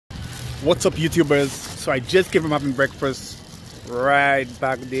What's up, YouTubers? So I just gave him having breakfast right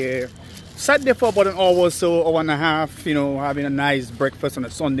back there. Sat there for about an hour or so, hour and a half, you know, having a nice breakfast on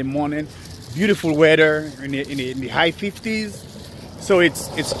a Sunday morning. Beautiful weather in the high 50s. So it's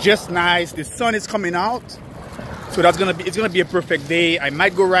just nice. The sun is coming out. So it's gonna be a perfect day. I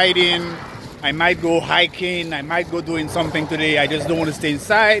might go riding, I might go hiking, I might go doing something today. I just don't want to stay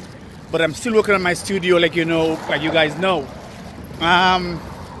inside. But I'm still working on my studio, like you guys know.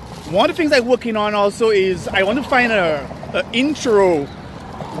 One of the things I'm working on also is I want to find an intro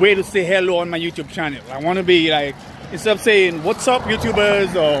way to say hello on my YouTube channel. I want to be like, instead of saying what's up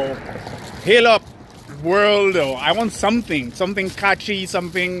YouTubers or hail up world, or I want something catchy,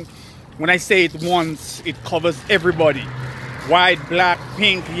 something when I say it once it covers everybody. White, black,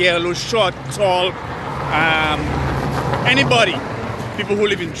 pink, yellow, short, tall, anybody. People who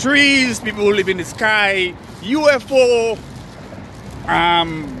live in trees, people who live in the sky, UFO,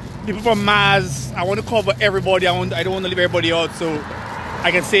 people from Mars. I want to cover everybody. I don't want to leave everybody out, so I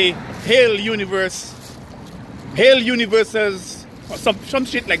can say hail universe, hail universes, or some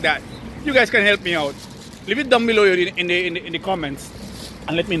shit like that. You guys can help me out. Leave it down below in the comments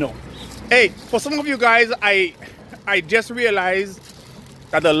and let me know. Hey, for some of you guys, I just realized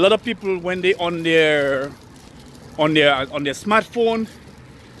that a lot of people, when they on their smartphone,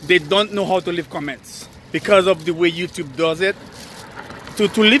 they don't know how to leave comments because of the way YouTube does it.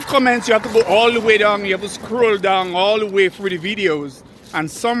 To leave comments, you have to go all the way down. You have to scroll down all the way through the videos,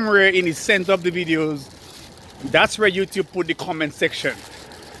 and somewhere in the center of the videos, that's where YouTube put the comment section.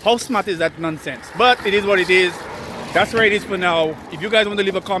 How smart is that nonsense? But it is what it is. That's where it is for now. If you guys want to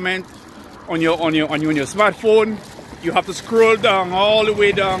leave a comment on your smartphone, you have to scroll down all the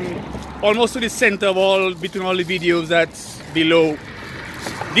way down, almost to the center of between all the videos that's below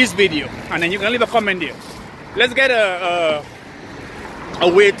this video, and then you can leave a comment there. Let's get a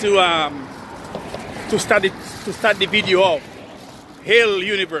way to start the video off. Hail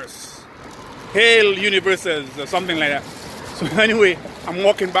universe, hail universes, or something like that. So anyway, I'm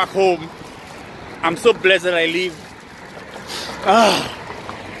walking back home. I'm so blessed that I live.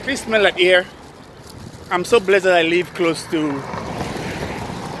 Please smell that air. I'm so blessed that I live close to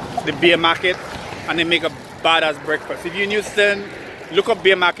the beer market, and they make a badass breakfast. If you're in Houston, look up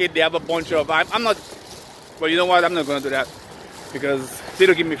beer market. They have a bunch of. I'm not. Well, you know what? I'm not gonna do that because they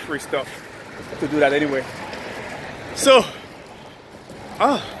don't give me free stuff to do that anyway. So,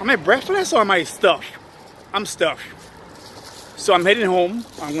 am I breathless or am I stuffed? I'm stuffed. So I'm heading home.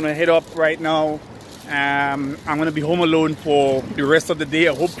 I'm gonna head up right now. I'm gonna be home alone for the rest of the day.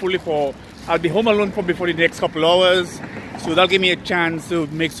 Hopefully I'll be home alone probably for the next couple hours. So that'll give me a chance to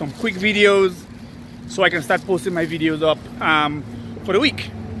make some quick videos so I can start posting my videos up for the week.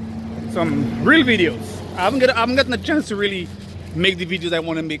 Some real videos. I haven't gotten a chance to really make the videos I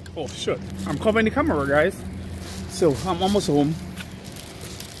want to make. Oh shit, I'm covering the camera, guys. So I'm almost home.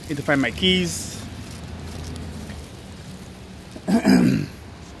 Need to find my keys.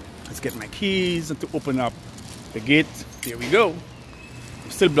 Let's get my keys and to open up the gate. There we go.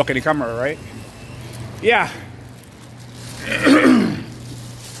 I'm still blocking the camera, right? Yeah.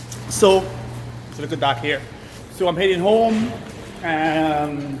 So it's a little dark here. So I'm heading home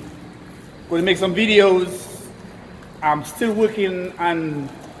and going to make some videos. I'm still working on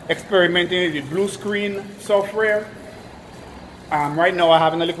experimenting with the blue screen software. Right now I'm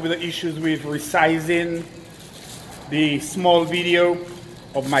having a little bit of issues with resizing the small video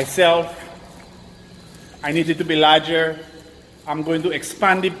of myself. I need it to be larger. I'm going to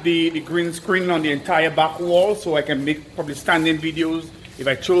expand the green screen on the entire back wall so I can make probably standing videos if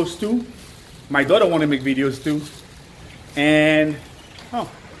I chose to. My daughter wants to make videos too. And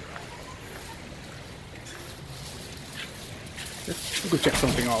let's go check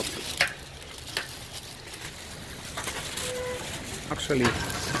something out. Actually,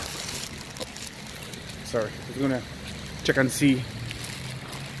 sorry, I'm gonna check and see.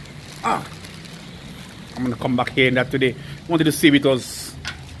 I'm gonna come back here in that today. I wanted to see if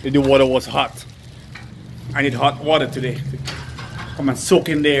the water was hot. I need hot water today to come and soak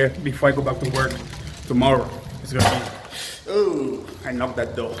in there before I go back to work tomorrow. It's gonna be, oh, I knocked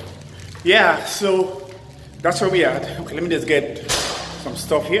that door. Yeah, so that's where we are. Okay, let me just get some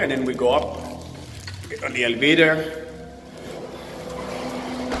stuff here and then we go up, get on the elevator,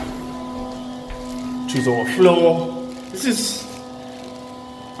 choose our floor.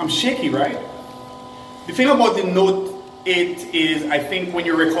 I'm shaky, right? The thing about the Note 8 is, I think when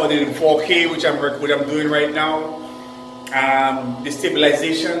you record it in 4K, which I'm doing right now, the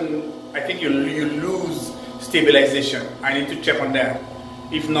stabilization, I think you lose stabilization. I need to check on that.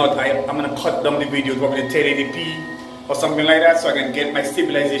 If not, I'm gonna cut down the videos probably to 1080p or something like that, so I can get my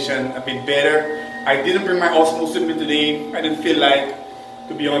stabilization a bit better. I didn't bring my osmosis with me today. I didn't feel like,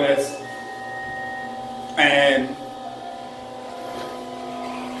 to be honest. And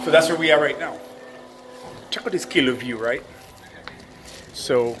so that's where we are right now. Check out this killer view, right?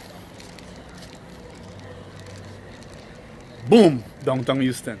 So, boom, downtown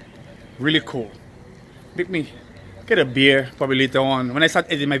Houston. Really cool. Make me get a beer probably later on. When I start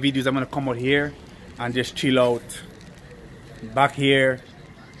editing my videos, I'm gonna come out here and just chill out back here,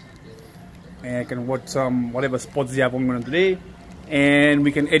 and I can watch some whatever sports they have going on today, and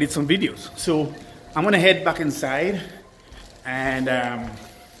we can edit some videos. So I'm gonna head back inside, and I'm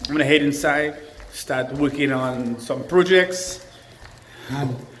gonna head inside, start working on some projects,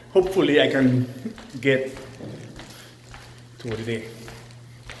 and hopefully I can get to today.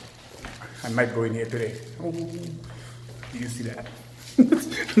 I might go in here today. Oh, do you see that?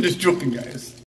 I'm just joking, guys.